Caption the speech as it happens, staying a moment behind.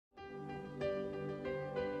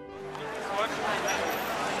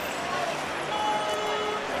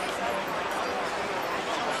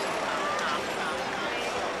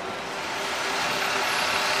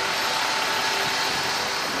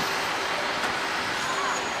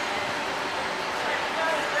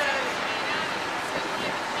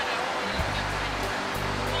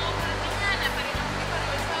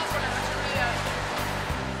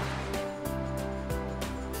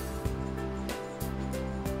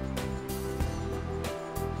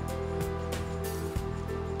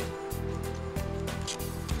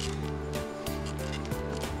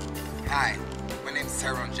Hi, my name is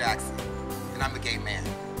Trevor Jackson, and I'm a gay man.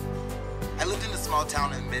 I lived in a small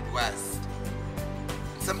town in the Midwest.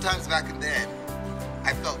 And sometimes back then,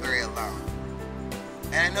 I felt very alone.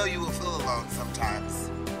 And I know you will feel alone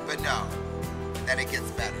sometimes, but know that it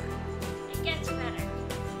gets better. It gets better.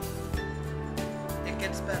 It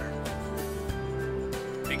gets better.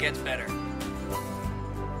 It gets better.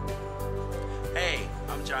 Hey,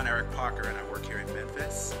 I'm John Eric Parker and I work here in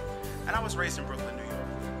Memphis. And I was raised in Brooklyn, New York.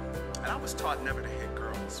 And I was taught never to hit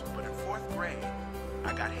girls. But in 4th grade,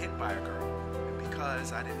 I got hit by a girl. And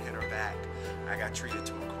because I didn't hit her back, I got treated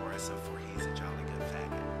to a chorus of For He's a Jolly Good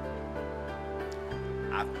Faggot.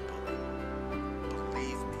 I've been bullied.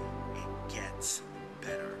 Believe me, it gets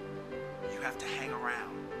better. You have to hang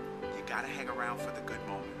around. You gotta hang around for the good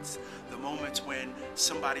moments. The moments when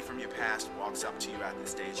somebody from your past walks up to you at the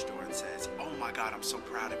stage door and says, "Oh my God, I'm so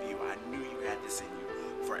proud of you. I knew you had this in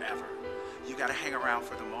you forever." You gotta hang around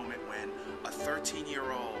for the moment when a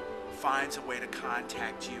 13-year-old finds a way to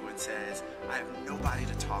contact you and says, "I have nobody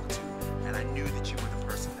to talk to, and I knew that you were the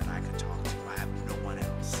person that I could talk to. I have no one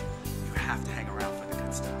else." You have to hang around for the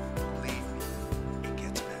good stuff. Believe me, it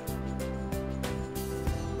gets better.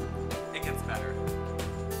 It gets better.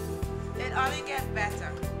 It only gets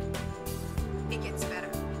better. It gets better.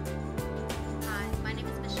 Hi, my name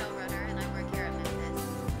is Michelle Roeder and I work here at Memphis.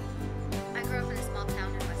 I grew up in a small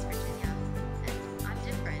town in West Virginia, and I'm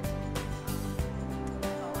different.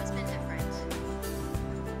 I've always been different.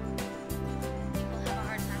 People have a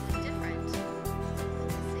hard time with different.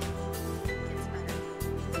 It gets better.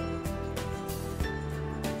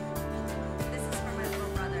 This is for my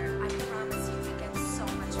little brother. I promise you it gets so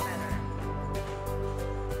much better.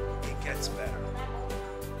 It gets better.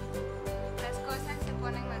 Las cosas se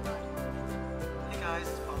ponen mejor. Hey guys,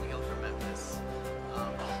 it's Paul Miguel from Memphis.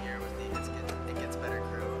 Here with the It Gets Better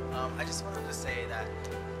crew. I just wanted to say that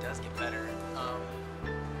it does get better.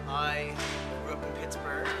 I grew up in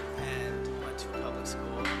Pittsburgh and went to a public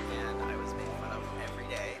school, and I was made fun of every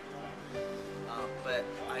day. But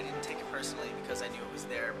I didn't take it personally because I knew it was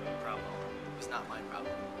their problem. It was not my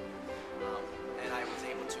problem. And I was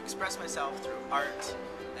able to express myself through art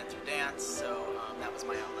and through dance, so that was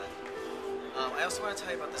my outlet. I also want to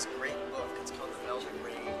tell you about this great book. It's called The Velvet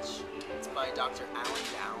Rage. It's by Dr. Alan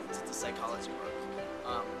Downs. It's a psychology book.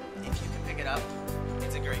 If you can pick it up,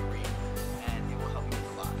 it's a great read, and it will help you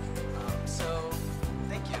with a lot. So,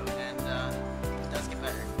 thank you, and it does get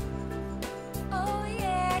better. Oh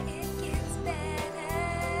yeah, it gets better.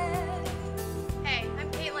 Hey,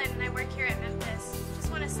 I'm Caitlin and I work here at Memphis.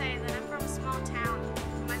 Just want to say that I'm from a small town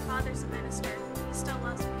and my father's a minister. He still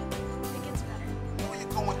loves me. It gets better.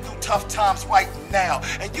 You're going through tough times right now,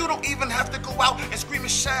 and you don't even have to go out and scream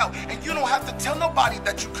and shout, and you don't have to tell nobody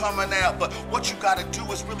that you're coming out, but what you gotta do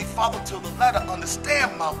is really follow to the letter.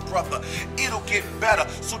 Understand, my brother, it'll get better.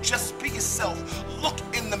 So just be yourself, look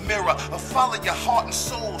in the mirror, follow your heart and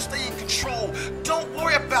soul, stay in control. Don't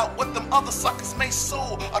worry about what them other suckers may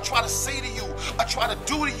sow or try to say to you or try to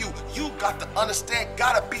do to you. You got to understand,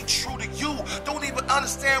 gotta be true to you. Don't even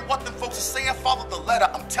understand what them folks are saying, follow the letter.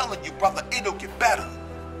 I'm telling you, brother, it'll get better.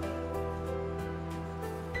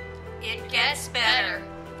 It gets better.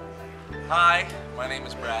 Hi, my name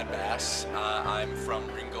is Brad Bass. I'm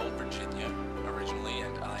from Ringgold, Virginia, originally,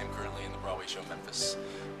 and I am currently in the Broadway show Memphis.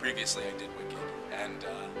 Previously, I did Wicked, and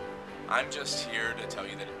I'm just here to tell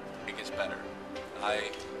you that it gets better.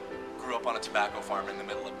 I grew up on a tobacco farm in the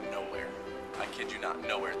middle of nowhere. I kid you not,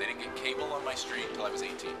 nowhere. They didn't get cable on my street until I was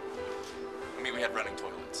 18. I mean, we had running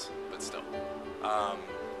toilets, but still.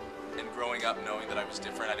 And growing up knowing that I was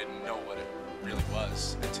different, I didn't know what it really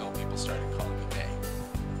was until people started calling me gay.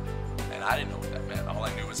 And I didn't know what that meant. All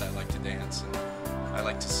I knew was I liked to dance, and I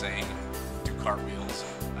liked to sing and do cartwheels,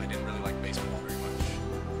 and I didn't really like baseball very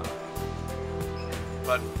much.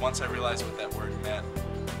 But once I realized what that word meant,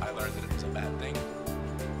 I learned that it was a bad thing.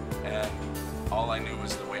 And all I knew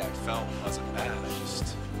was the way I felt wasn't bad.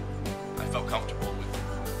 I felt comfortable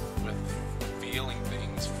with feeling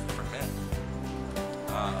things for men.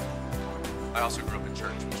 I also grew up in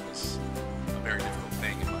church, which was a very difficult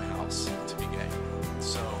thing in my house to be gay.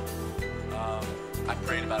 So I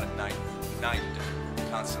prayed about it night and day,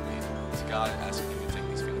 constantly to God, asking Him to take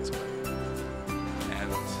these feelings away.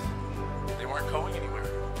 And they weren't going anywhere,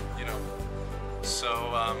 you know.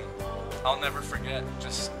 So I'll never forget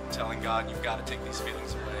just telling God, you've got to take these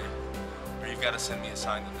feelings away, or you've got to send me a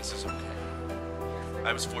sign that this is okay.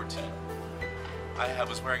 I was 14. I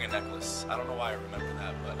was wearing a necklace. I don't know why I remember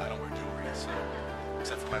that, but I don't wear jewelry, so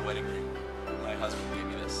except for my wedding ring. My husband gave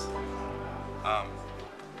me this.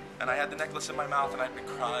 And I had the necklace in my mouth, and I'd been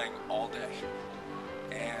crying all day.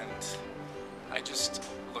 And I just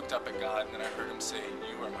looked up at God, and then I heard him say,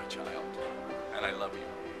 "You are my child, and I love you."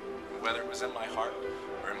 And whether it was in my heart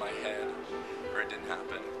or in my head, or it didn't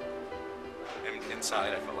happen, and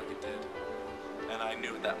inside I felt like it did. And I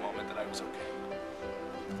knew at that moment that I was okay.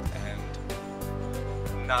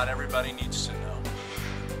 And not everybody needs to know.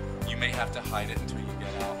 You may have to hide it until you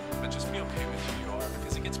get out, but just be okay with who you are,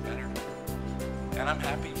 because it gets better. And I'm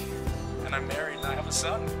happy, and I'm married, and I have a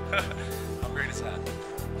son. How great is that?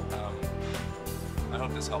 I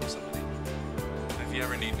hope this helps somebody. If you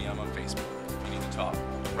ever need me, I'm on Facebook. If you need to talk,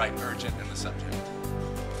 write urgent in the subject.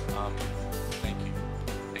 Thank you.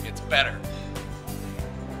 It gets better.